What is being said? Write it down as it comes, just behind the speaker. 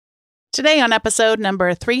Today on episode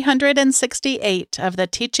number 368 of the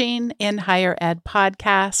Teaching in Higher Ed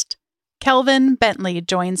podcast, Kelvin Bentley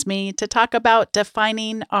joins me to talk about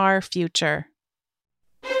defining our future.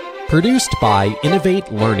 Produced by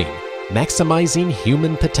Innovate Learning, maximizing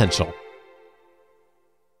human potential.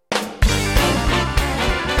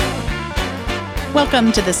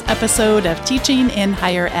 Welcome to this episode of Teaching in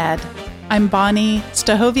Higher Ed. I'm Bonnie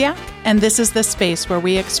Stachowiak, and this is the space where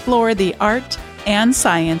we explore the art and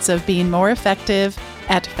science of being more effective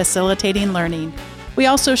at facilitating learning. We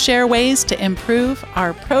also share ways to improve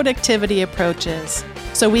our productivity approaches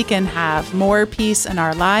so we can have more peace in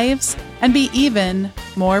our lives and be even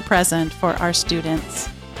more present for our students.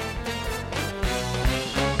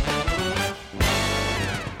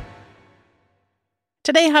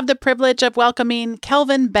 Today I have the privilege of welcoming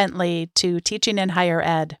Kelvin Bentley to Teaching in Higher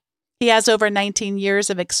Ed. He has over 19 years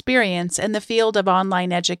of experience in the field of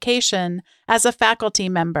online education as a faculty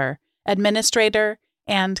member, administrator,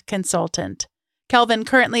 and consultant. Kelvin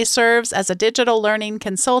currently serves as a digital learning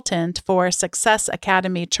consultant for Success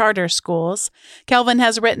Academy charter schools. Kelvin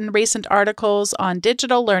has written recent articles on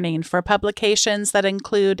digital learning for publications that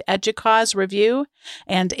include EDUCAUSE Review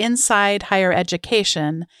and Inside Higher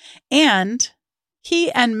Education, and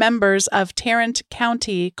he and members of Tarrant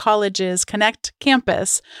County College's Connect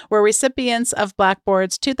campus were recipients of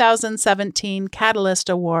Blackboard's 2017 Catalyst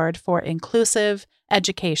Award for Inclusive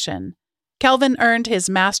Education. Kelvin earned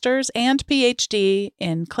his master's and PhD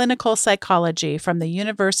in clinical psychology from the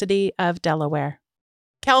University of Delaware.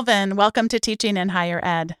 Kelvin, welcome to Teaching in Higher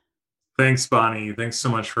Ed. Thanks, Bonnie. Thanks so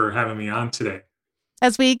much for having me on today.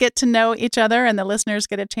 As we get to know each other and the listeners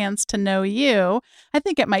get a chance to know you, I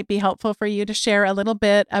think it might be helpful for you to share a little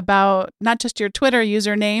bit about not just your Twitter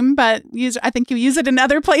username, but I think you use it in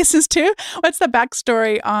other places too. What's the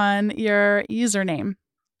backstory on your username?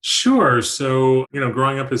 Sure. So,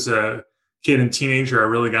 growing up as a kid and teenager, I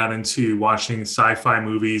really got into watching sci-fi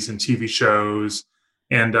movies and TV shows.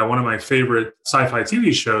 And one of my favorite sci-fi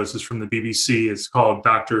TV shows is from the BBC. It's called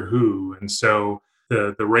Doctor Who. And so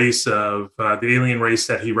the race of the alien race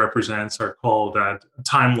that he represents are called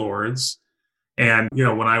Time Lords. And,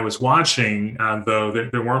 when I was watching, though,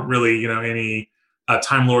 there weren't really, any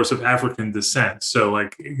Time Lords of African descent. So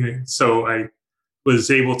I was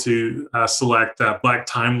able to select Black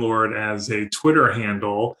Time Lord as a Twitter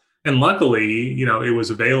handle. And luckily, it was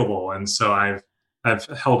available. And so I've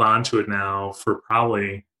held on to it now for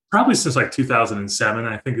probably since like 2007,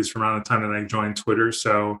 I think is around the time that I joined Twitter.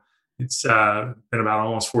 So it's been about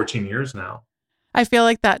almost 14 years now. I feel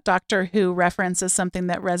like that Doctor Who reference is something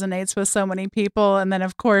that resonates with so many people. And then,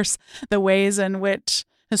 of course, the ways in which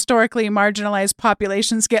historically marginalized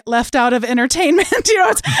populations get left out of entertainment.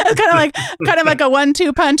 It's kind of like a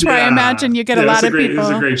 1-2 punch where I imagine you get a lot of people. It's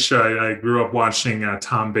a great show. I grew up watching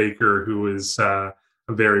Tom Baker, who was a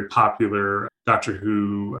very popular Doctor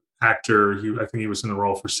Who actor. I think he was in the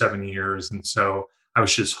role for 7 years. And so I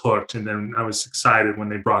was just hooked. And then I was excited when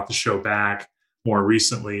they brought the show back more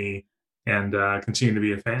recently and continue to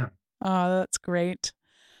be a fan. Oh, that's great.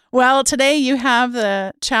 Well, today you have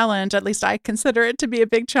the challenge, at least I consider it to be a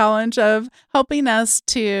big challenge, of helping us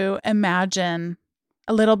to imagine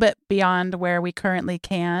a little bit beyond where we currently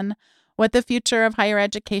can, what the future of higher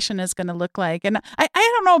education is going to look like. And I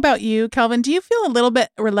don't know about you, Kelvin, do you feel a little bit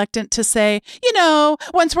reluctant to say,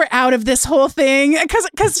 once we're out of this whole thing,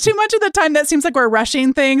 because too much of the time that seems like we're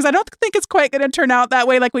rushing things. I don't think it's quite going to turn out that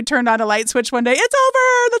way, like we turned on a light switch one day. It's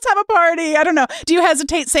over. Let's have a party. I don't know. Do you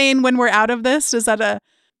hesitate saying when we're out of this? Is that a...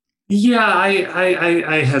 Yeah,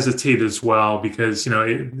 I hesitate as well because,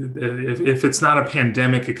 if it's not a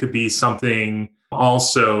pandemic, it could be something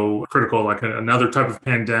also critical, like another type of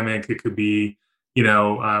pandemic. It could be,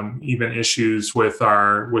 even issues with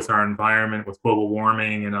our environment, with global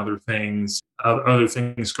warming and other things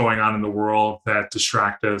going on in the world that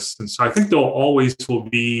distract us. And so I think there always will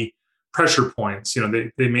be pressure points.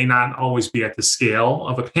 They may not always be at the scale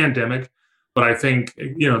of a pandemic, but I think,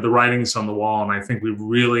 the writing's on the wall, and I think we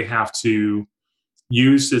really have to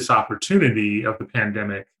use this opportunity of the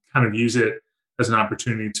pandemic, kind of use it as an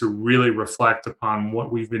opportunity to really reflect upon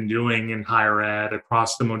what we've been doing in higher ed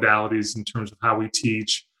across the modalities in terms of how we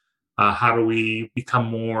teach, how do we become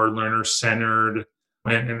more learner-centered,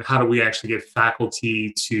 and how do we actually get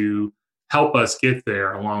faculty to help us get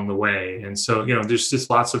there along the way. And so, there's just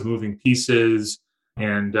lots of moving pieces.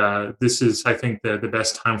 And this is, I think, the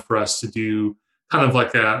best time for us to do kind of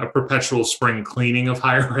like a perpetual spring cleaning of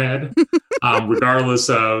higher ed, regardless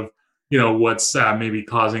of, what's maybe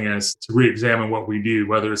causing us to re-examine what we do,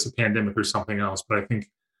 whether it's a pandemic or something else. But I think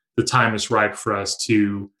the time is ripe for us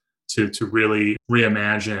to to really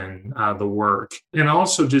reimagine the work. And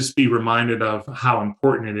also just be reminded of how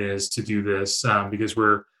important it is to do this because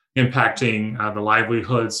we're impacting the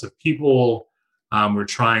livelihoods of people. We're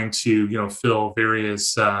trying to, fill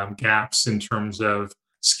various gaps in terms of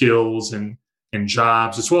skills and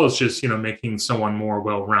jobs, as well as just, making someone more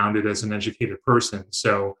well-rounded as an educated person.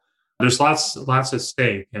 So there's lots at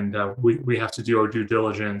stake, and we have to do our due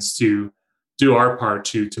diligence to do our part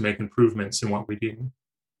to make improvements in what we do.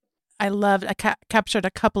 I captured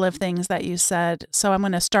a couple of things that you said. So I'm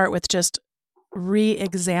going to start with just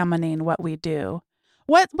re-examining what we do.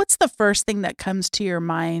 What's the first thing that comes to your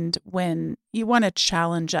mind when you want to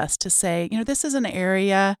challenge us to say, this is an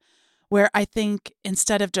area where I think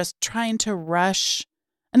instead of just trying to rush,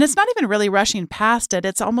 and it's not even really rushing past it,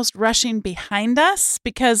 it's almost rushing behind us,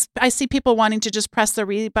 because I see people wanting to just press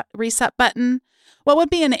the reset button. What would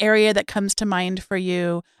be an area that comes to mind for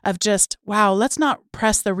you of just, wow, let's not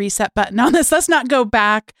press the reset button on this. Let's not go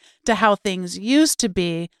back to how things used to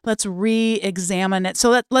be. Let's re-examine it.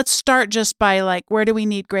 So let's start just by where do we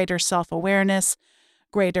need greater self-awareness,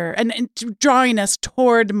 greater, and drawing us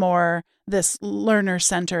toward more this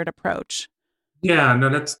learner-centered approach? Yeah, no,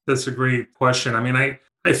 that's a great question. I mean,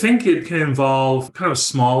 I think it can involve kind of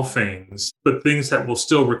small things, but things that will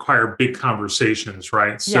still require big conversations,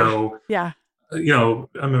 right? So, yeah.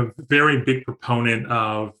 I'm a very big proponent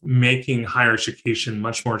of making higher education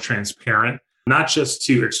much more transparent, not just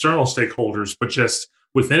to external stakeholders, but just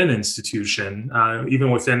within an institution, even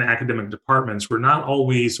within academic departments. We're not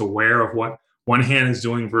always aware of what one hand is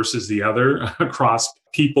doing versus the other across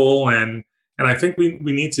people. And I think we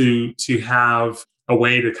need to have a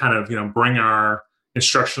way to kind of, bring our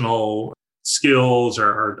instructional skills,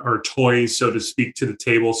 our toys, so to speak, to the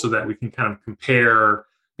table so that we can kind of compare,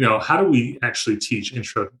 how do we actually teach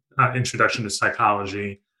introduction to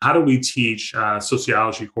psychology? How do we teach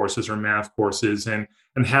sociology courses or math courses and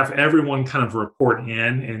have everyone kind of report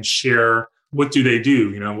in and share what do they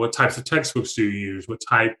do? What types of textbooks do you use? What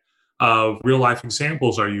type of real life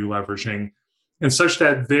examples are you leveraging? And such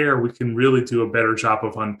that there we can really do a better job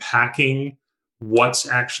of unpacking what's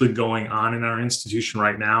actually going on in our institution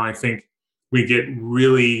right now. I think we get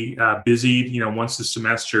really busy, once the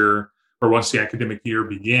semester or once the academic year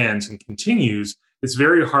begins and continues. It's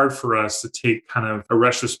very hard for us to take kind of a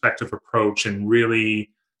retrospective approach and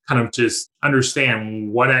really kind of just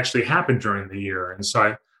understand what actually happened during the year. And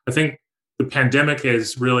so I think the pandemic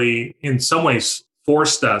has really, in some ways,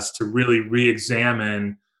 forced us to really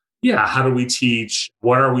re-examine, how do we teach?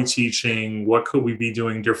 What are we teaching? What could we be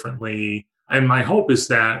doing differently? And my hope is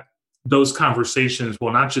that those conversations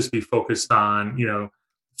will not just be focused on,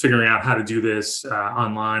 figuring out how to do this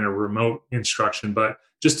online or remote instruction, but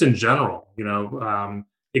just in general,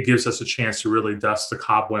 it gives us a chance to really dust the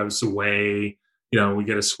cobwebs away. We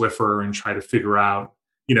get a Swiffer and try to figure out,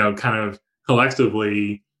 kind of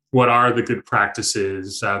collectively, what are the good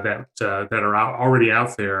practices that are already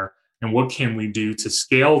out there, and what can we do to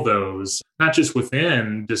scale those, not just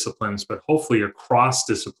within disciplines, but hopefully across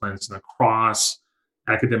disciplines and across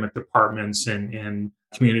academic departments and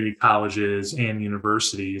community colleges and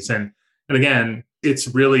universities. And again, it's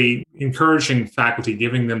really encouraging faculty,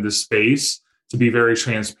 giving them the space to be very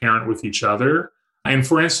transparent with each other, and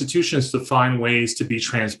for institutions to find ways to be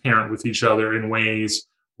transparent with each other in ways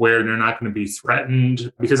where they're not going to be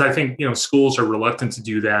threatened. Because I think, schools are reluctant to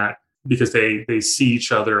do that because they see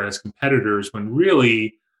each other as competitors, when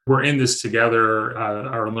really we're in this together.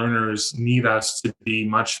 Our learners need us to be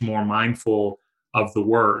much more mindful of the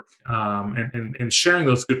work and sharing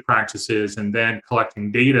those good practices, and then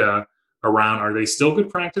collecting data around, are they still good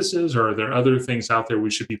practices, or are there other things out there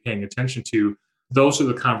we should be paying attention to? Those are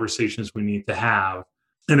the conversations we need to have.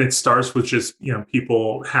 And it starts with just,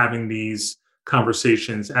 people having these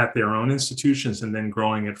conversations at their own institutions and then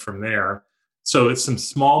growing it from there. So it's some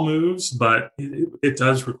small moves, but it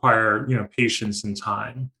does require, patience and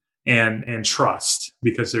time and trust,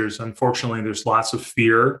 because unfortunately there's lots of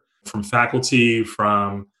fear from faculty,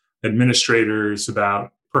 from administrators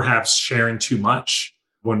about perhaps sharing too much,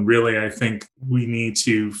 when really I think we need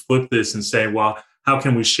to flip this and say, well, how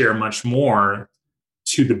can we share much more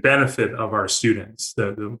to the benefit of our students,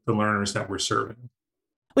 the learners that we're serving?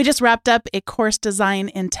 We just wrapped up a course design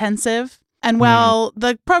intensive. And while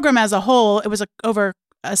the program as a whole, it was over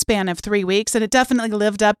a span of 3 weeks, and it definitely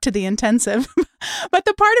lived up to the intensive. But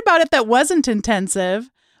the part about it that wasn't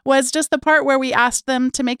intensive was just the part where we asked them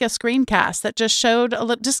to make a screencast that just showed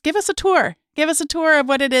just give us a tour. Give us a tour of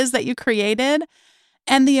what it is that you created.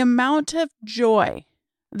 And the amount of joy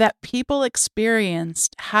that people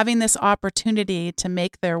experienced having this opportunity to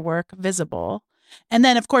make their work visible. And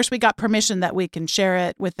then, of course, we got permission that we can share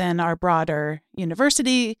it within our broader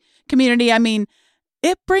university community. I mean,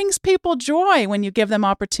 it brings people joy when you give them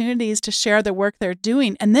opportunities to share the work they're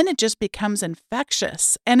doing. And then it just becomes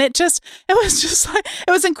infectious. And it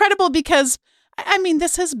was incredible because, I mean,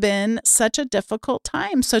 this has been such a difficult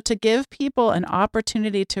time. So to give people an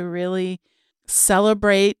opportunity to really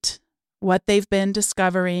celebrate what they've been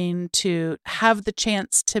discovering, to have the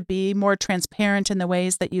chance to be more transparent in the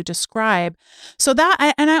ways that you describe. So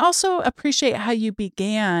and I also appreciate how you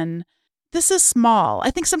began. This is small.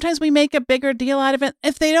 I think sometimes we make a bigger deal out of it.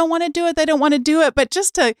 If they don't want to do it, they don't want to do it. But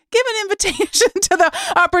just to give an invitation to the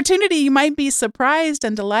opportunity, you might be surprised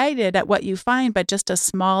and delighted at what you find, but just a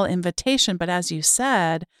small invitation. But as you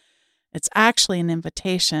said, it's actually an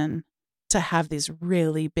invitation to have these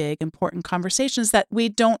really big, important conversations that we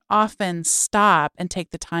don't often stop and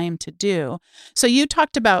take the time to do. So you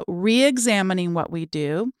talked about re-examining what we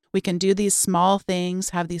do. We can do these small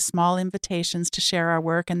things, have these small invitations to share our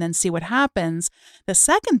work, and then see what happens. The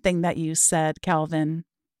second thing that you said, Kelvin,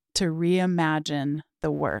 to reimagine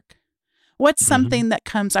the work. What's something that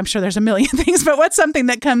comes, I'm sure there's a million things, but what's something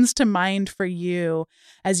that comes to mind for you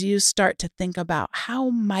as you start to think about how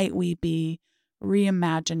might we be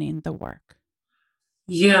reimagining the work?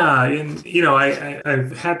 Yeah. And,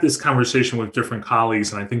 I've had this conversation with different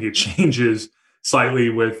colleagues, and I think it changes slightly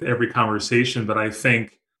with every conversation. But I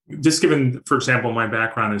think just given, for example, my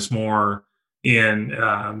background is more in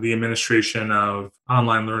the administration of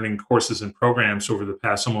online learning courses and programs over the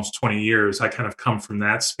past almost 20 years. I kind of come from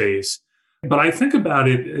that space. But I think about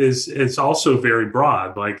it as it's also very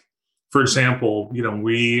broad. Like, for example,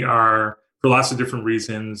 we are, for lots of different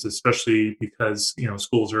reasons, especially because,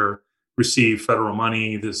 schools receive federal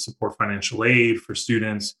money to support financial aid for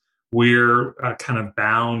students, we're kind of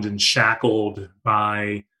bound and shackled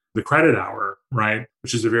by the credit hour, right?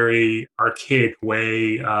 Which is a very archaic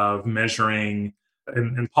way of measuring.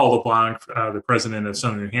 And Paul LeBlanc, the president of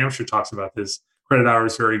Southern New Hampshire, talks about this. Credit hour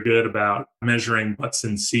is very good about measuring butts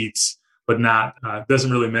in seats, but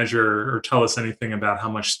doesn't really measure or tell us anything about how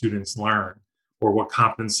much students learn or what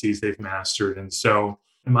competencies they've mastered. And so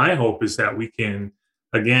my hope is that we can,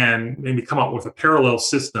 again, maybe come up with a parallel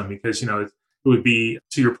system, because, it would be,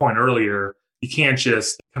 to your point earlier, you can't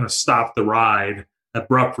just kind of stop the ride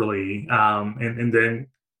abruptly and then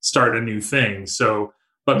start a new thing. So,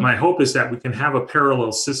 but my hope is that we can have a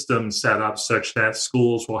parallel system set up such that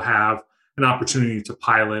schools will have an opportunity to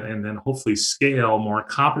pilot and then hopefully scale more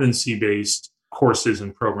competency-based courses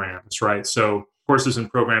and programs, right? So courses and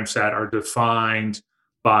programs that are defined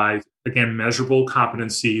by, again, measurable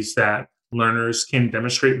competencies that learners can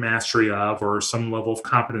demonstrate mastery of or some level of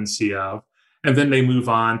competency of, and then they move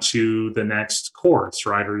on to the next course,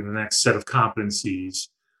 right, or the next set of competencies.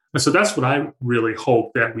 And so that's what I really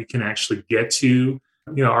hope that we can actually get to.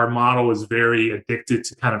 Our model is very addicted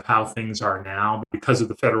to kind of how things are now because of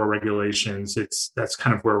the federal regulations. That's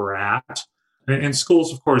kind of where we're at. And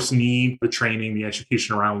schools, of course, need the training, the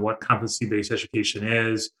education around what competency-based education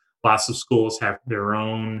is. Lots of schools have their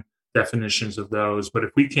own definitions of those. But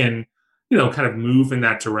if we can, kind of move in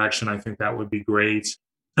that direction, I think that would be great.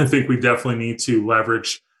 I think we definitely need to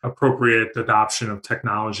leverage appropriate adoption of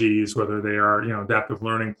technologies, whether they are, adaptive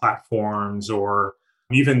learning platforms or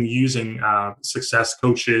even using success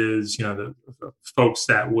coaches, the folks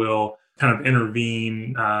that will kind of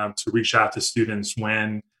intervene to reach out to students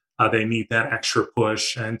when they need that extra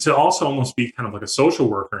push, and to also almost be kind of like a social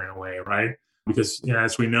worker in a way, right? Because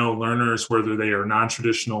as we know, learners, whether they are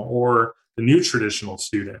non-traditional or the new traditional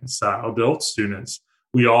students, adult students,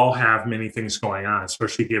 we all have many things going on,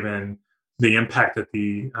 especially given the impact that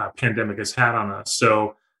the pandemic has had on us.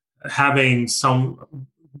 So having some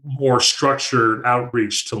more structured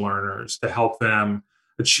outreach to learners to help them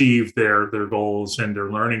achieve their goals and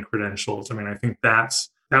their learning credentials, I think that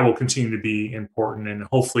will continue to be important, and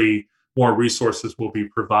hopefully more resources will be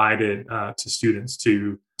provided to students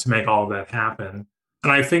to make all of that happen.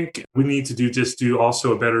 And I think we need to do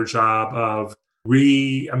also a better job of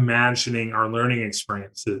reimagining our learning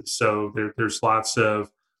experiences. So there's lots of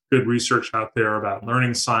good research out there about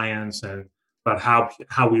learning science and about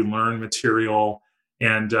how we learn material.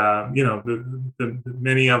 And,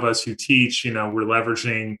 many of us who teach, we're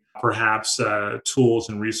leveraging perhaps tools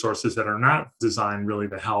and resources that are not designed really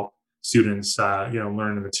to help students,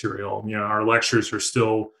 learn the material. Our lectures are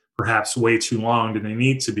still perhaps way too long than they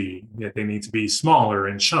need to be. They need to be smaller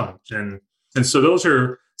and chunked. And so those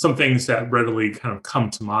are some things that readily kind of come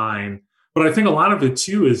to mind. But I think a lot of it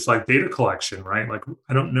too is like data collection, right? Like,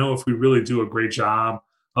 I don't know if we really do a great job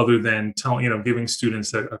other than giving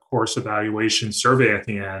students a course evaluation survey at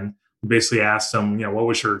the end, basically asked them, what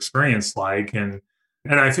was your experience like? And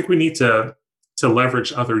I think we need to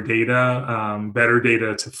leverage other data, better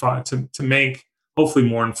data to make hopefully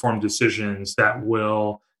more informed decisions that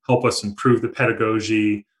will help us improve the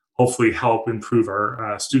pedagogy, hopefully help improve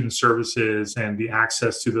our student services and the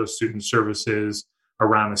access to those student services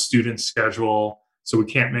around a student schedule. So we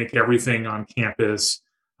can't make everything on campus.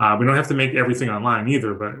 We don't have to make everything online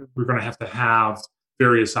either, but we're going to have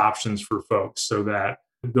various options for folks so that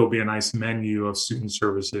there'll be a nice menu of student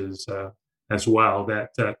services as well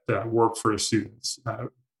that work for students.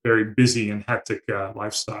 Very busy and hectic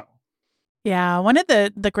lifestyle. Yeah, one of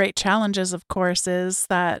the great challenges, of course, is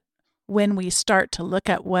that when we start to look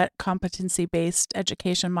at what competency-based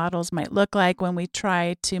education models might look like, when we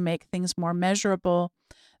try to make things more measurable,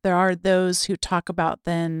 there are those who talk about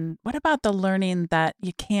then, what about the learning that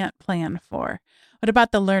you can't plan for? What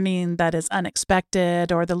about the learning that is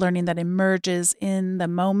unexpected or the learning that emerges in the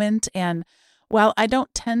moment? And while I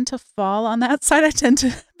don't tend to fall on that side, I tend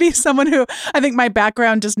to be someone who, I think my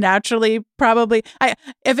background just naturally probably,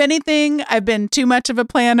 if anything, I've been too much of a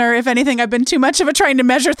planner. If anything, I've been too much of a trying to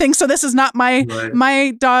measure things. So this is not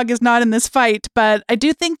my dog is not in this fight. But I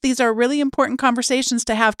do think these are really important conversations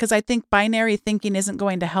to have because I think binary thinking isn't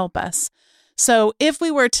going to help us. So if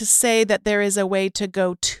we were to say that there is a way to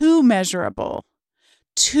go too measurable,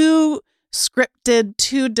 too scripted,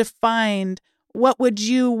 too defined, what would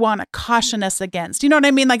you want to caution us against? You know what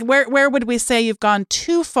I mean? Like where would we say you've gone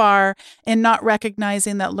too far in not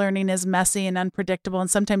recognizing that learning is messy and unpredictable? And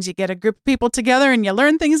sometimes you get a group of people together and you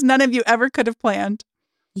learn things none of you ever could have planned.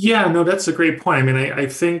 Yeah, no, that's a great point. I mean, I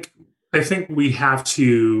think we have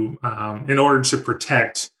to, in order to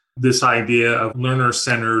protect this idea of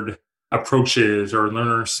learner-centered approaches or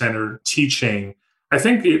learner-centered teaching, I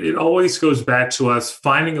think it always goes back to us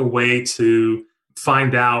finding a way to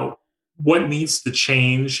find out what needs to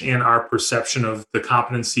change in our perception of the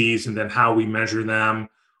competencies and then how we measure them,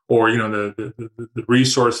 or the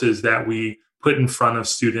resources that we put in front of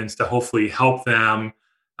students to hopefully help them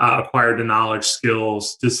acquire the knowledge,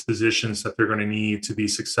 skills, dispositions that they're going to need to be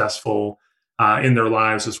successful in their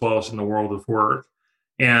lives as well as in the world of work.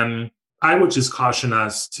 And I would just caution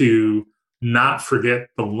us to not forget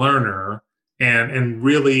the learner and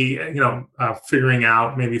really, figuring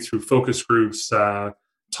out maybe through focus groups,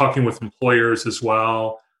 talking with employers as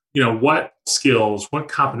well, what skills, what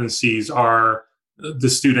competencies are the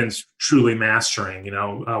students truly mastering?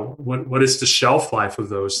 What is the shelf life of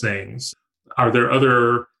those things? Are there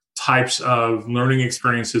other types of learning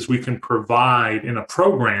experiences we can provide in a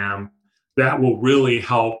program that will really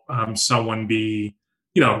help someone be,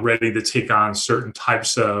 ready to take on certain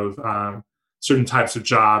types of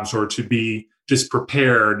jobs, or to be just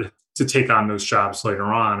prepared to take on those jobs later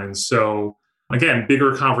on? And so, again,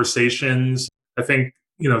 bigger conversations. I think,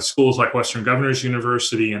 schools like Western Governors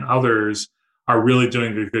University and others are really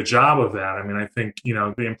doing a good job of that. I mean, I think,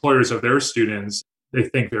 the employers of their students, they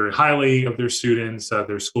think very highly of their students.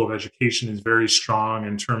 Their School of Education is very strong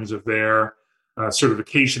in terms of their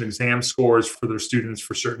certification exam scores for their students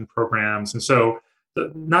for certain programs. And so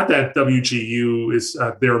not that WGU is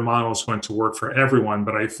their model is going to work for everyone,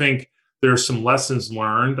 but I think there are some lessons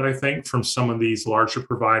learned, I think, from some of these larger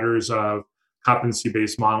providers of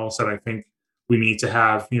competency-based models that I think we need to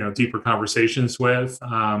have, deeper conversations with,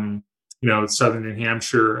 Southern New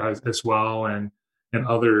Hampshire as well, and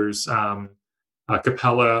others.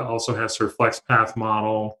 Capella also has their FlexPath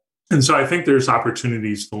model. And so I think there's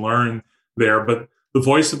opportunities to learn there, but the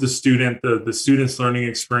voice of the student, the student's learning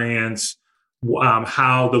experience,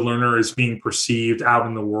 how the learner is being perceived out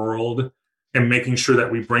in the world, and making sure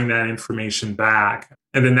that we bring that information back.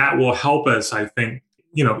 And then that will help us, I think,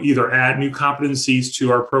 either add new competencies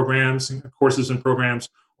to our programs and courses and programs,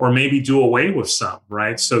 or maybe do away with some,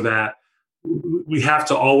 right? So that we have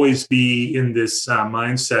to always be in this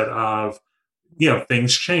mindset of,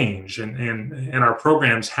 things change and our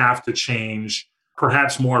programs have to change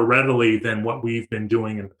perhaps more readily than what we've been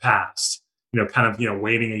doing in the past,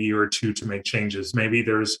 waiting a year or two to make changes. Maybe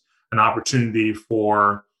there's an opportunity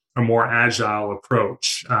for a more agile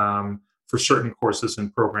approach for certain courses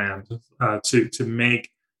and programs to make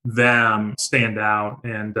them stand out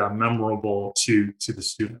and memorable to the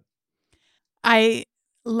student. I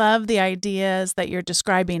love the ideas that you're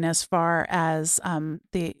describing as far as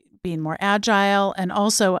the being more agile, and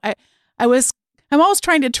also I'm always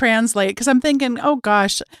trying to translate because I'm thinking, oh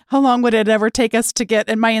gosh, how long would it ever take us to get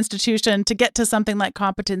in my institution to get to something like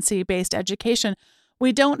competency-based education?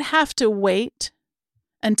 We don't have to wait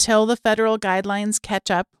until the federal guidelines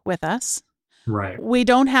catch up with us. Right. We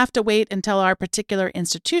don't have to wait until our particular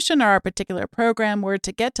institution or our particular program were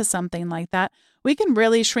to get to something like that. we can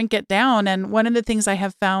really shrink it down. And one of the things I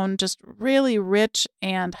have found just really rich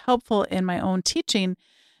and helpful in my own teaching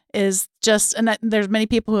is just, and there's many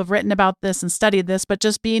people who have written about this and studied this, but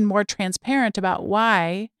just being more transparent about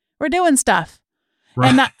why we're doing stuff.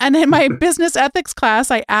 Right. And in my business ethics class,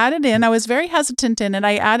 I was very hesitant in it.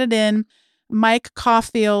 I added in Mike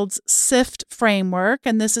Caulfield's SIFT framework.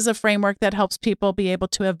 And this is a framework that helps people be able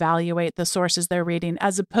to evaluate the sources they're reading,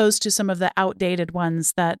 as opposed to some of the outdated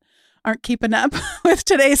ones that aren't keeping up with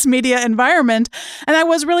today's media environment. And I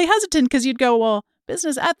was really hesitant because you'd go, well,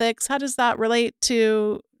 business ethics, how does that relate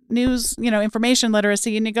to news, information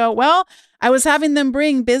literacy? And you go, well, I was having them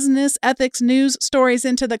bring business ethics news stories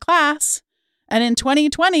into the class. And in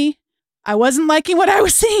 2020, I wasn't liking what I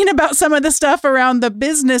was seeing about some of the stuff around the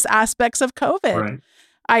business aspects of COVID.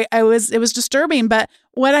 Right. It was disturbing. But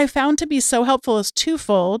what I found to be so helpful is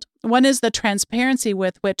twofold. One is the transparency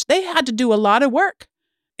with which they had to do a lot of work.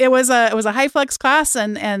 It was a HyFlex class,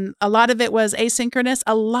 and a lot of it was asynchronous,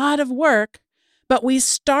 a lot of work. But we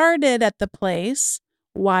started at the place,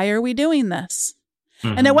 why are we doing this?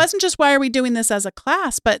 Mm-hmm. And it wasn't just why are we doing this as a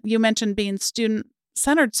class, but you mentioned being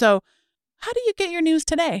student-centered. So how do you get your news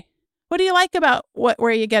today? What do you like about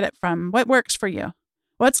where you get it from? What works for you?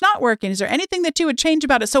 What's not working? Is there anything that you would change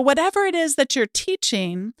about it? So whatever it is that you're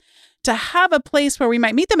teaching, to have a place where we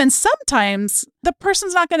might meet them. And sometimes the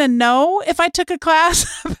person's not going to know if I took a class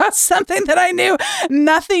about something that I knew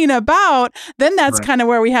nothing about. Then that's right. Kind of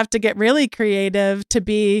where we have to get really creative to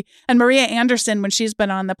be. And Maria Anderson, when she's been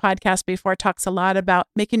on the podcast before, talks a lot about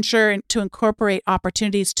making sure to incorporate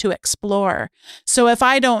opportunities to explore. So if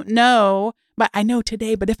I don't know, but I know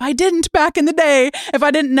today, but if I didn't back in the day, if I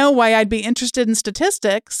didn't know why I'd be interested in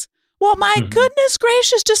statistics, well, my goodness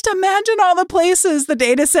gracious, just imagine all the places, the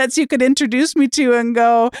data sets you could introduce me to and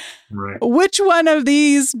go, right. Which one of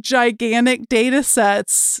these gigantic data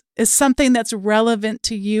sets is something that's relevant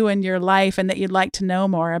to you and your life and that you'd like to know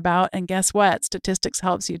more about? And guess what? Statistics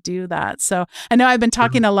helps you do that. So I know I've been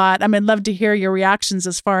talking a lot. I'd love to hear your reactions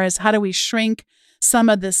as far as how do we shrink some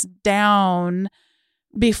of this down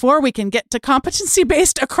before we can get to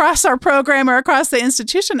competency-based across our program or across the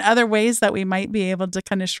institution, other ways that we might be able to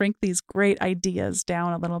kind of shrink these great ideas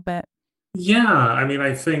down a little bit. Yeah,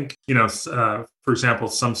 I think, for example,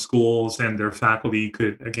 some schools and their faculty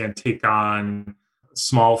could, again, take on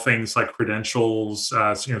small things like credentials,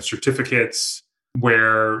 certificates,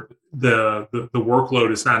 where the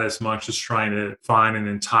workload is not as much as trying to find an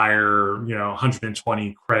entire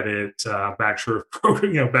 120 credit bachelor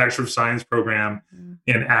of science program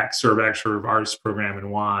in X or bachelor of arts program in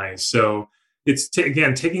Y. So it's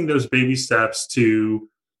again taking those baby steps to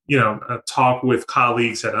talk with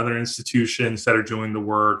colleagues at other institutions that are doing the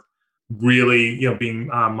work, really being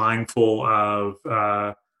mindful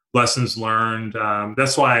of lessons learned.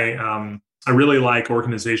 That's why I really like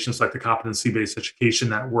organizations like the Competency-Based Education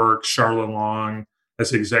Network. Charla Long, as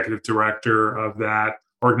the executive director of that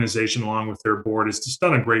organization, along with their board, has just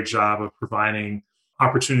done a great job of providing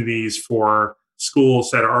opportunities for schools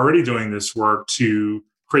that are already doing this work to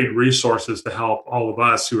create resources to help all of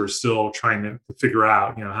us who are still trying to figure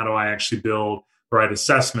out, how do I actually build the right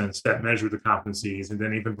assessments that measure the competencies? And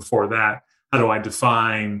then even before that, how do I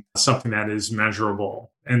define something that is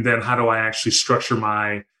measurable? And then how do I actually structure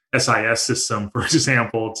my SIS system, for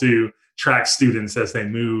example, to track students as they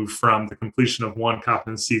move from the completion of one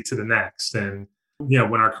competency to the next? And,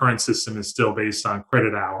 when our current system is still based on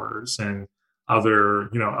credit hours and other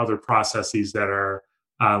processes that are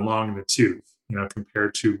long in the tooth,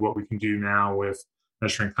 compared to what we can do now with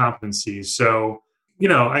measuring competencies. So,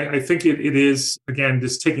 I think it is, again,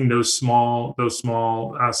 just taking those small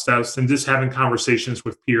steps and just having conversations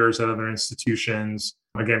with peers at other institutions,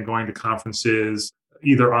 again, going to conferences,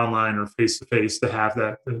 either online or face-to-face, to have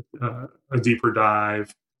that a deeper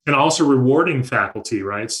dive, and also rewarding faculty,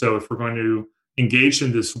 right? So if we're going to engage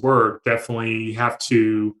in this work, definitely have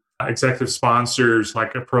to, executive sponsors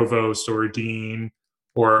like a provost or a dean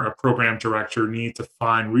or a program director need to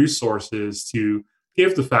find resources to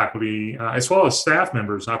give the faculty, as well as staff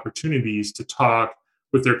members, opportunities to talk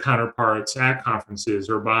with their counterparts at conferences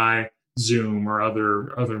or by Zoom or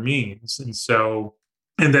other means.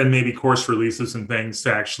 And then maybe course releases and things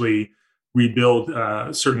to actually rebuild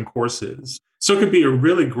certain courses. So it could be a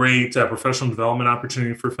really great professional development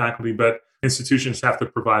opportunity for faculty, but institutions have to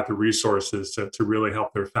provide the resources to really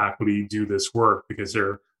help their faculty do this work, because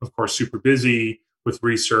they're, of course, super busy with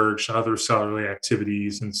research, other scholarly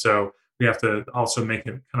activities. And so we have to also make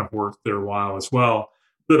it kind of worth their while as well,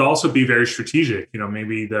 but also be very strategic.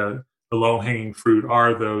 Maybe the low-hanging fruit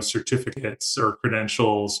are those certificates or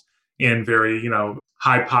credentials in very,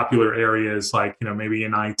 high popular areas like, maybe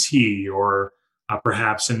in IT or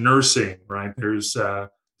perhaps in nursing, right? There's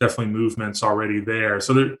definitely movements already there.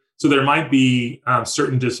 So there might be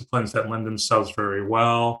certain disciplines that lend themselves very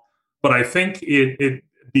well. But I think it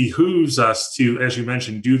behooves us to, as you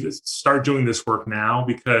mentioned, start doing this work now,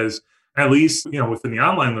 because at least, within the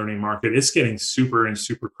online learning market, it's getting super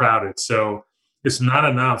crowded. So it's not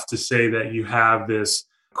enough to say that you have this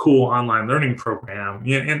cool online learning program.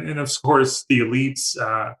 Yeah, and of course, the elites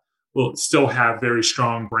will still have very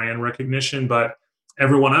strong brand recognition, but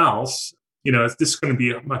everyone else, it's just going to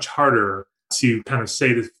be much harder to kind of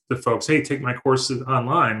say to the folks, hey, take my courses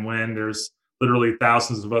online, when there's literally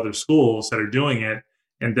thousands of other schools that are doing it,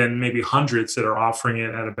 and then maybe hundreds that are offering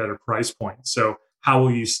it at a better price point. So how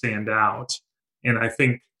will you stand out? And I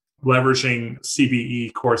think leveraging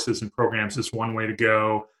CBE courses and programs is one way to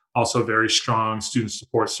go. Also, very strong student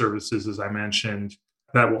support services, as I mentioned,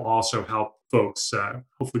 that will also help folks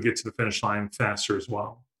hopefully get to the finish line faster as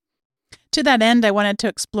well. To that end, I wanted to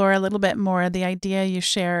explore a little bit more the idea you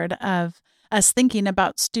shared of us thinking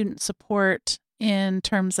about student support in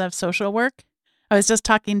terms of social work. I was just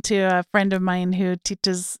talking to a friend of mine who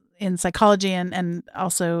teaches in psychology and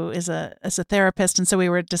also is a therapist. And so we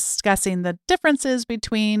were discussing the differences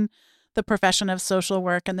between the profession of social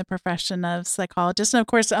work and the profession of psychologist. And of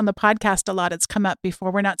course, on the podcast, a lot it's come up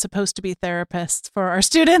before. We're not supposed to be therapists for our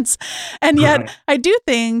students. And yet I do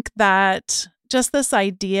think that just this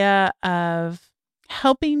idea of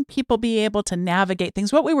helping people be able to navigate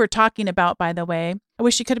things. What we were talking about, by the way, I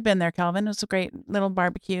wish you could have been there, Kelvin. It was a great little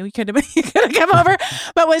barbecue. You could have come over.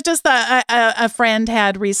 But it was just a friend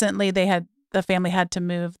had recently, the family had to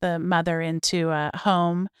move the mother into a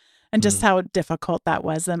home, and just how difficult that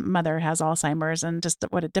was. The mother has Alzheimer's, and just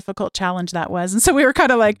what a difficult challenge that was. And so we were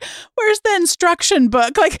kind of like, where's the instruction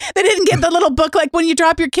book? Like, they didn't get the little book. Like when you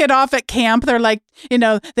drop your kid off at camp, they're like,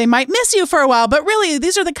 they might miss you for a while, but really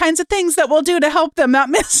these are the kinds of things that we'll do to help them not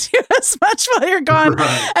miss you as much while you're gone.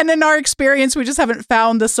 Right. And in our experience, we just haven't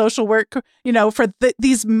found the social work, for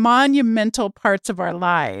these monumental parts of our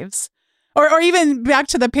lives. Or even back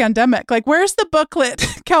to the pandemic, like, where's the booklet,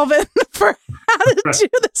 Kelvin, for how to do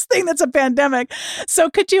this thing that's a pandemic? So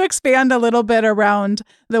could you expand a little bit around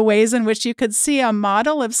the ways in which you could see a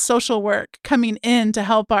model of social work coming in to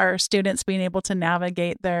help our students being able to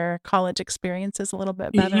navigate their college experiences a little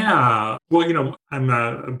bit better? Yeah. Well, I'm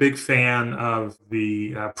a big fan of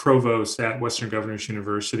the provost at Western Governors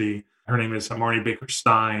University. Her name is Marnie Baker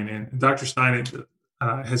Stein. And Dr. Stein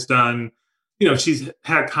has done... she's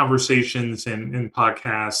had conversations and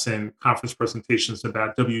podcasts and conference presentations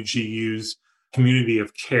about WGU's community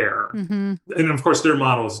of care. Mm-hmm. And of course, their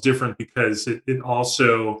model is different because the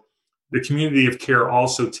community of care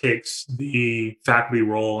also takes the faculty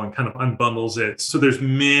role and kind of unbundles it. So there's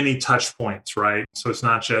many touch points, right? So it's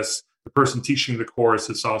not just the person teaching the course,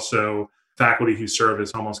 it's also faculty who serve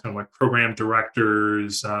as almost kind of like program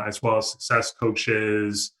directors, as well as success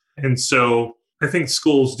coaches. And so I think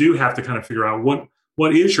schools do have to kind of figure out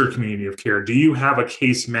what is your community of care? Do you have a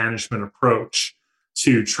case management approach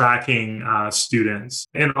to tracking students,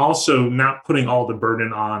 and also not putting all the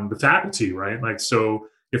burden on the faculty, right? Like, so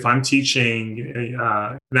if I'm teaching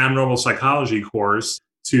an abnormal psychology course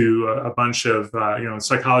to a bunch of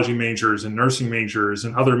psychology majors and nursing majors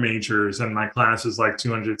and other majors, and my class is like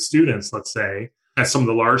 200 students, let's say, at some of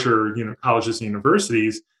the larger colleges and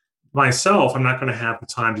universities. Myself, I'm not going to have the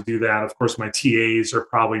time to do that. Of course, my TAs are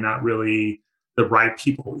probably not really the right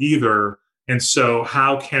people either. And so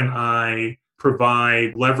how can I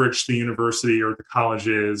leverage the university or the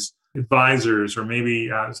college's advisors, or maybe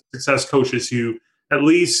success coaches who at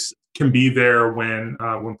least can be there when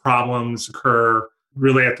problems occur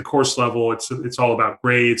really at the course level? It's all about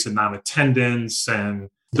grades and non-attendance and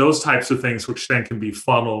those types of things, which then can be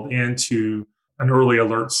funneled into an early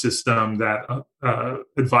alert system that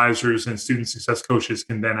advisors and student success coaches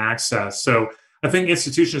can then access. So I think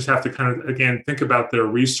institutions have to kind of, again, think about their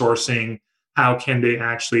resourcing. How can they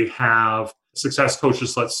actually have success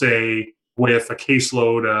coaches, let's say, with a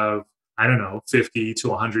caseload of, 50 to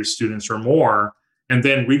 100 students or more, and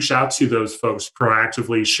then reach out to those folks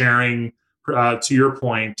proactively, sharing, to your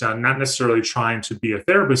point, not necessarily trying to be a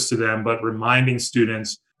therapist to them, but reminding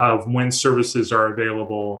students of when services are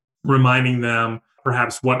available, reminding them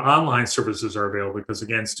perhaps what online services are available, because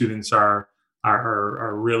again, students are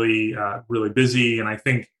really busy. And I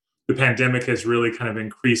think the pandemic has really kind of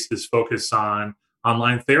increased this focus on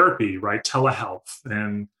online therapy, right? Telehealth.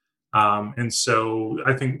 And so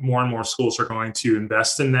I think more and more schools are going to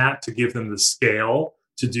invest in that to give them the scale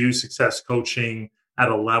to do success coaching at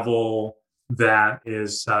a level that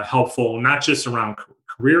is helpful, not just around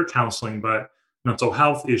career counseling, but mental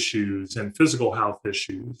health issues and physical health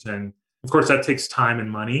issues. And Of course, that takes time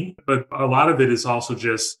and money, but a lot of it is also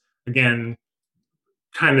just, again,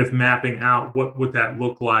 kind of mapping out what would that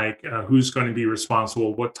look like, who's going to be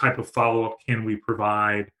responsible, what type of follow-up can we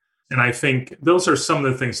provide. And I think those are some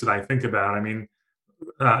of the things that I think about. I mean,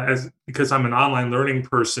 because I'm an online learning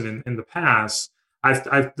person in the past,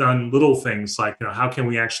 I've done little things like, how can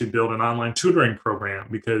we actually build an online tutoring program?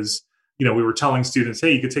 Because, we were telling students,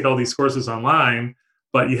 hey, you could take all these courses online,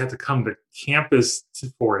 but you have to come to campus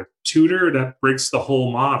for a tutor. That breaks the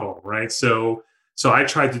whole model, right? So I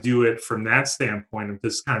tried to do it from that standpoint of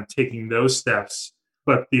just kind of taking those steps.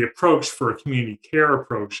 But the approach for a community care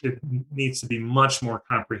approach, it needs to be much more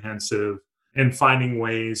comprehensive and finding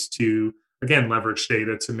ways to, again, leverage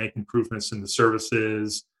data to make improvements in the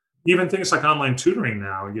services. Even things like online tutoring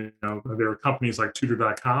now, there are companies like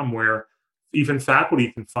tutor.com where even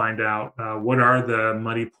faculty can find out what are the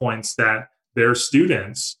muddy points that their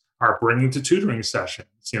students are bringing to tutoring sessions.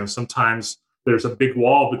 Sometimes there's a big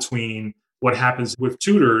wall between what happens with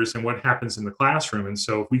tutors and what happens in the classroom. And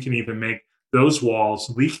so if we can even make those walls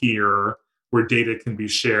leakier where data can be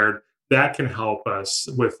shared, that can help us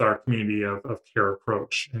with our community of care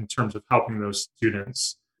approach in terms of helping those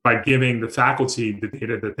students by giving the faculty the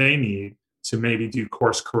data that they need to maybe do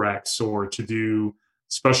course corrects or to do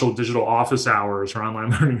special digital office hours or online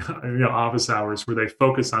learning office hours where they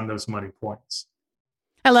focus on those muddy points.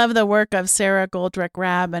 I love the work of Sarah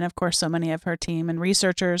Goldrick-Rab and, of course, so many of her team and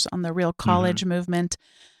researchers on the Real College movement.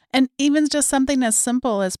 And even just something as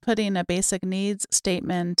simple as putting a basic needs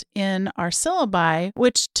statement in our syllabi,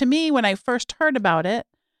 which to me, when I first heard about it,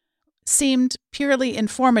 seemed purely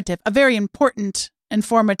informative, a very important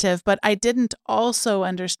informative, but I didn't also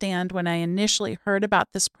understand when I initially heard about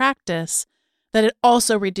this practice that it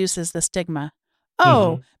also reduces the stigma.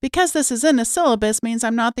 Because this is in a syllabus means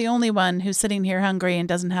I'm not the only one who's sitting here hungry and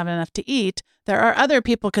doesn't have enough to eat. There are other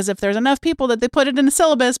people, because if there's enough people that they put it in a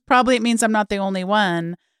syllabus, probably it means I'm not the only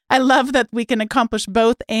one. I love that we can accomplish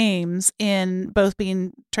both aims in both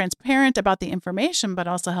being transparent about the information, but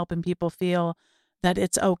also helping people feel that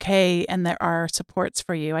it's okay and there are supports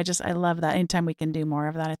for you. I love that. Anytime we can do more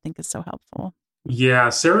of that, I think is so helpful. Yeah,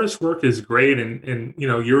 Sarah's work is great. And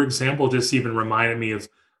your example just even reminded me of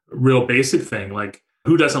a real basic thing, like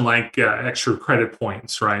who doesn't like extra credit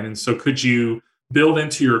points, right? And so could you build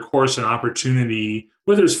into your course an opportunity,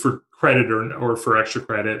 whether it's for credit or for extra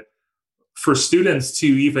credit, for students to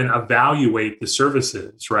even evaluate the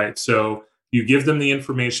services, right? So you give them the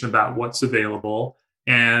information about what's available,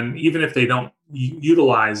 and even if they don't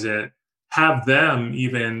utilize it, have them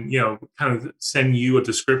even, kind of send you a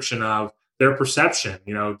description of their perception.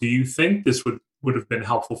 Do you think this would have been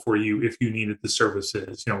helpful for you if you needed the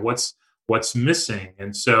services? What's missing?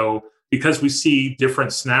 And so because we see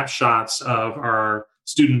different snapshots of our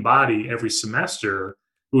student body every semester,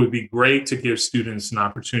 it would be great to give students an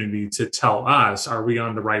opportunity to tell us, are we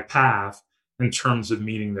on the right path in terms of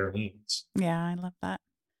meeting their needs? Yeah, I love that.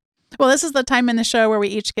 Well, this is the time in the show where we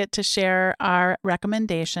each get to share our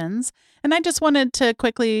recommendations. And I just wanted to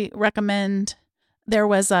quickly recommend, there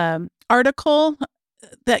was an article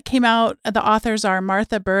that came out. The authors are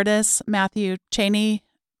Martha Burtis, Matthew Cheney,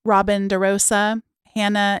 Robin DeRosa,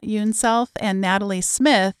 Hannah Unself, and Natalie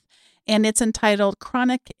Smith. And it's entitled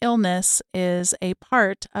Chronic Illness is a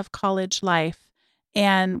Part of College Life.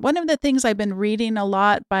 And one of the things I've been reading a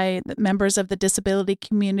lot by the members of the disability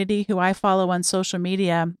community who I follow on social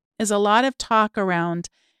media is a lot of talk around,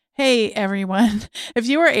 hey, everyone, if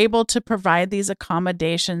you were able to provide these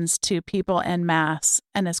accommodations to people en masse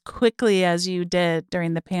and as quickly as you did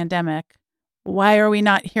during the pandemic, why are we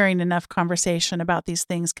not hearing enough conversation about these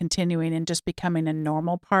things continuing and just becoming a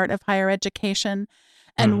normal part of higher education?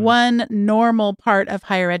 And one normal part of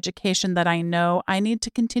higher education that I know I need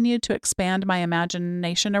to continue to expand my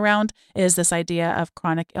imagination around is this idea of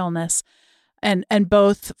chronic illness. And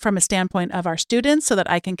both from a standpoint of our students so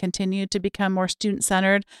that I can continue to become more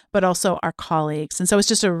student-centered, but also our colleagues. And so it's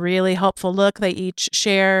just a really helpful look. They each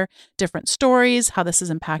share different stories, how this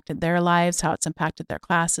has impacted their lives, how it's impacted their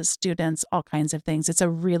classes, students, all kinds of things. It's a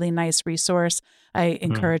really nice resource. I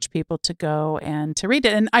encourage people to go and to read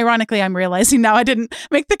it. And ironically, I'm realizing now I didn't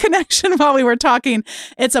make the connection while we were talking.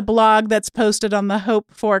 It's a blog that's posted on the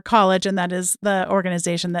Hope for College, and that is the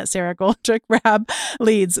organization that Sarah Goldrick-Rab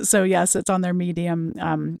leads. So yes, it's on their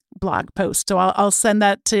Medium blog post. So I'll send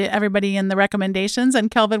that to everybody in the recommendations.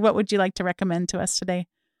 And Kelvin, what would you like to recommend to us today?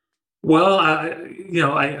 Well,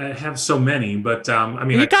 I have so many, but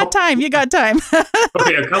you got time.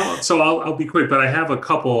 Okay, a couple. So I'll be quick, but I have a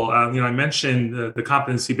couple. I mentioned the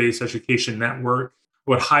Competency-Based Education Network.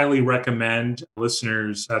 Would highly recommend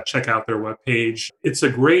listeners check out their webpage. It's a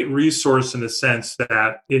great resource in the sense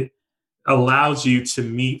that allows you to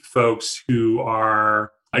meet folks who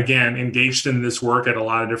are, again, engaged in this work at a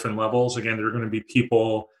lot of different levels. Again, there are going to be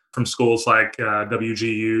people from schools like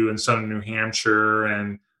WGU in Southern New Hampshire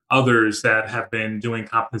and others that have been doing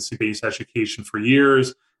competency-based education for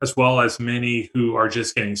years, as well as many who are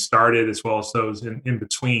just getting started, as well as those in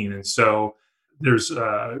between. And so there's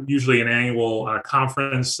usually an annual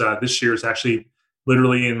conference. This year is actually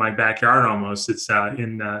literally in my backyard almost. It's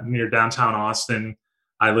in near downtown Austin.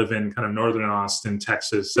 I live in kind of northern Austin,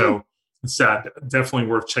 Texas. So it's definitely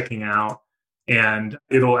worth checking out. And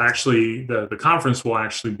it'll actually, the conference will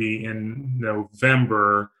actually be in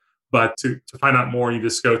November. But to find out more, you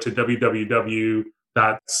just go to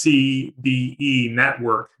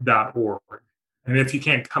www.cbenetwork.org. And if you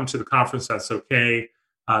can't come to the conference, that's okay.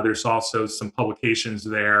 There's also some publications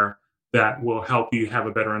there that will help you have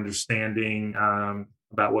a better understanding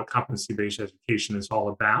about what competency-based education is all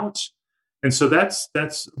about. And so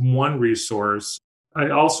that's one resource.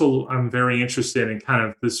 I'm very interested in kind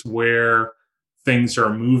of this where things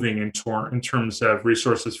are moving in terms of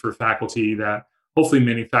resources for faculty that hopefully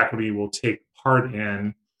many faculty will take part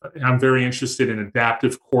in. I'm very interested in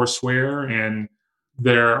adaptive courseware, and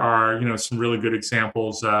there are some really good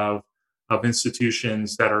examples of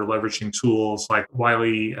institutions that are leveraging tools. Like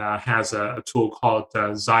Wiley has a tool called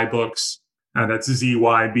Zybooks. That's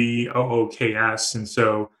Zybooks. And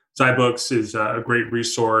so Zybooks is a great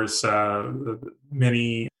resource.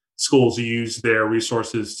 Many schools use their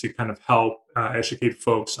resources to kind of help educate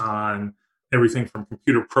folks on everything from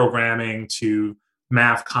computer programming to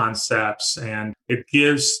math concepts. And it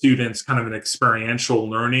gives students kind of an experiential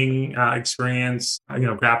learning experience,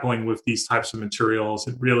 grappling with these types of materials.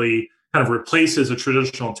 It really kind of replaces a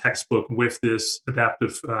traditional textbook with this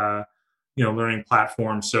adaptive, learning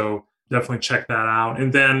platform. So definitely check that out.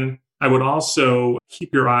 And then I would also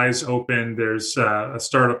keep your eyes open. There's a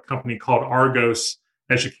startup company called Argos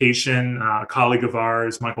Education. A colleague of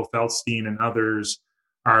ours, Michael Feldstein, and others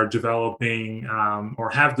are developing or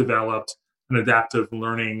have developed an adaptive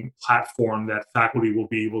learning platform that faculty will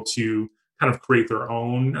be able to kind of create their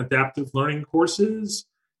own adaptive learning courses.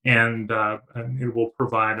 And it will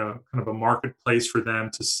provide a kind of a marketplace for them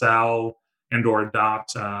to sell and or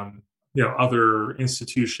adopt, other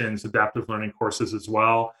institutions' adaptive learning courses as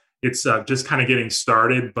well. It's just kind of getting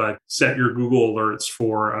started, but set your Google alerts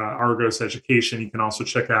for Argos Education. You can also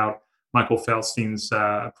check out Michael Feldstein's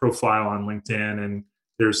profile on LinkedIn, and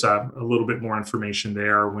there's a little bit more information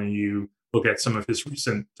there when you look at some of his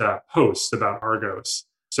recent posts about Argos.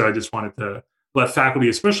 So I just wanted to let faculty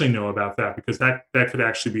especially know about that, because that could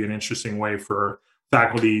actually be an interesting way for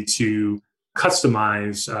faculty to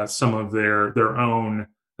customize some of their own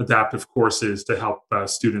adaptive courses to help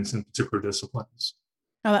students in particular disciplines.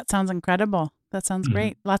 Oh, that sounds incredible. That sounds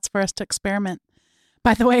great. Lots for us to experiment.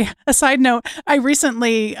 By the way, a side note, I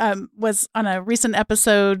recently was on a recent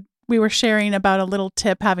episode. We were sharing about a little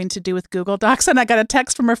tip having to do with Google Docs, and I got a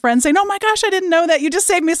text from a friend saying, "Oh my gosh, I didn't know that. You just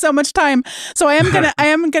saved me so much time." So I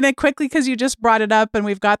am gonna quickly, because you just brought it up and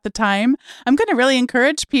we've got the time, I'm gonna really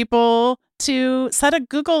encourage people to set a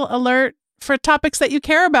Google alert for topics that you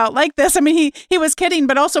care about like this. I mean, he was kidding,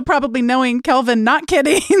 but also probably knowing Kelvin not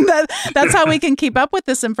kidding. That's how we can keep up with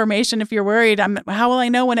this information. If you're worried, how will I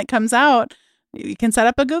know when it comes out? You can set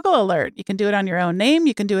up a Google alert. You can do it on your own name.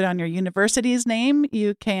 You can do it on your university's name.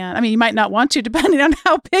 You might not want to, depending on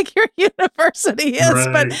how big your university is,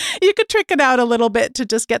 right. But you could trick it out a little bit to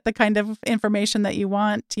just get the kind of information that you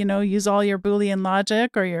want. Use all your Boolean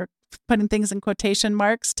logic, or your putting things in quotation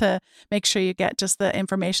marks to make sure you get just the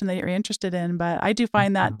information that you're interested in. But I do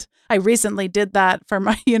find that I recently did that for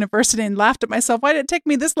my university and laughed at myself. Why did it take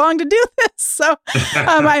me this long to do this? So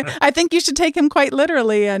I think you should take him quite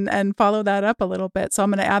literally and follow that up a little bit. So I'm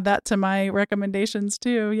going to add that to my recommendations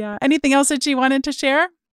too. Yeah. Anything else that you wanted to share?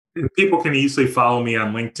 People can easily follow me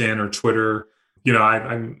on LinkedIn or Twitter.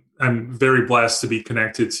 I'm very blessed to be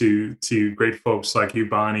connected to great folks like you,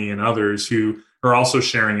 Bonnie, and others who are also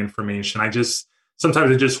sharing information.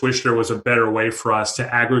 Sometimes I just wish there was a better way for us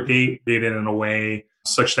to aggregate data in a way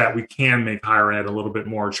such that we can make higher ed a little bit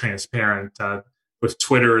more transparent. With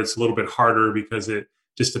Twitter, it's a little bit harder because it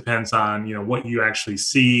just depends on what you actually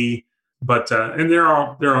see. But and there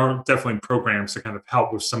are definitely programs to kind of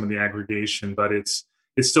help with some of the aggregation, but it's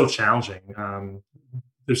still challenging.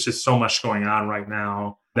 There's just so much going on right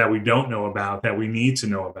now that we don't know about, that we need to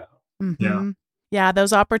know about. Mm-hmm. Yeah. Yeah,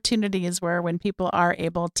 those opportunities where when people are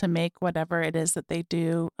able to make whatever it is that they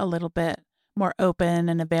do a little bit more open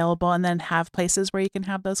and available, and then have places where you can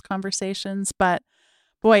have those conversations. But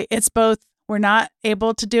boy, it's both. We're not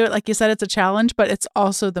able to do it. Like you said, it's a challenge, but it's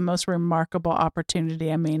also the most remarkable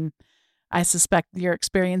opportunity. I mean, I suspect your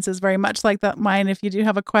experience is very much like that mine. If you do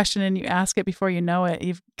have a question and you ask it before you know it,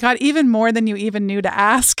 you've got even more than you even knew to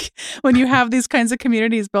ask. When you have these kinds of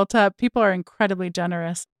communities built up, people are incredibly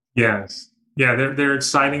generous. Yes. Yeah, they're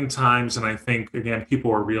exciting times. And I think, again,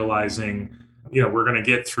 people are realizing, we're going to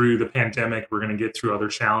get through the pandemic. We're going to get through other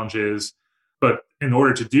challenges. But in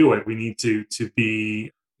order to do it, we need to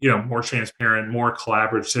be, more transparent, more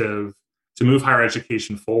collaborative to move higher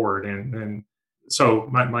education forward. And so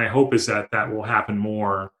my hope is that will happen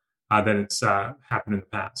more than it's happened in the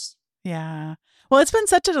past. Yeah. Well, it's been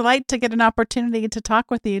such a delight to get an opportunity to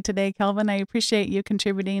talk with you today, Kelvin. I appreciate you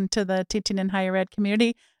contributing to the teaching in higher ed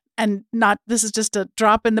community. And this is just a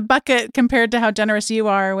drop in the bucket compared to how generous you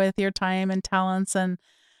are with your time and talents. And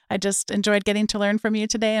I just enjoyed getting to learn from you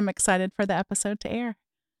today. I'm excited for the episode to air.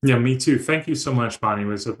 Yeah, me too. Thank you so much, Bonnie. It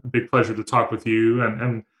was a big pleasure to talk with you.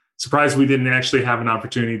 And surprised we didn't actually have an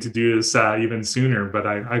opportunity to do this even sooner, but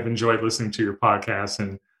I've enjoyed listening to your podcast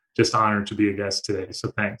and just honored to be a guest today.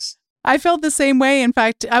 So thanks. I felt the same way. In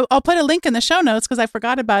fact, I'll put a link in the show notes because I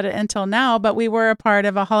forgot about it until now, but we were a part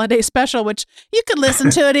of a holiday special, which you could listen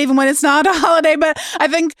to it even when it's not a holiday, but I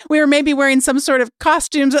think we were maybe wearing some sort of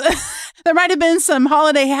costumes. There might have been some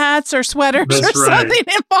holiday hats or sweaters something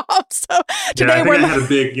involved. So today I had a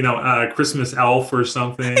big, Christmas elf or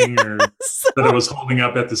something that I was holding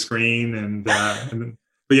up at the screen. But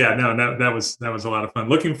yeah, no, that was a lot of fun.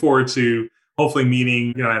 Looking forward to hopefully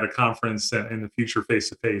meeting, at a conference in the future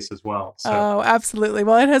face-to-face as well. So. Oh, absolutely.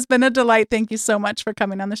 Well, it has been a delight. Thank you so much for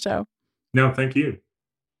coming on the show. No, thank you.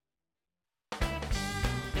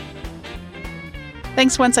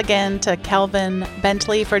 Thanks once again to Kelvin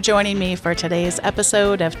Bentley for joining me for today's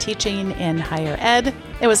episode of Teaching in Higher Ed.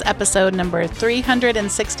 It was episode number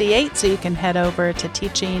 368, so you can head over to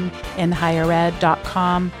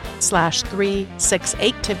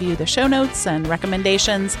teachinginhighered.com/368 to view the show notes and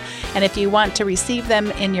recommendations. And if you want to receive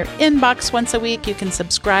them in your inbox once a week, you can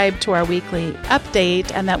subscribe to our weekly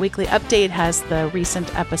update. And that weekly update has the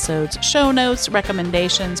recent episodes, show notes,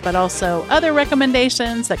 recommendations, but also other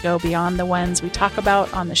recommendations that go beyond the ones we talk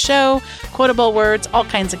about on the show, quotable words, all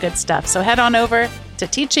kinds of good stuff. So head on over to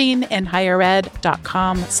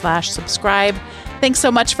teachinginhighered.com/subscribe. Thanks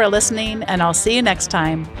so much for listening, and I'll see you next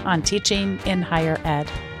time on Teaching in Higher Ed.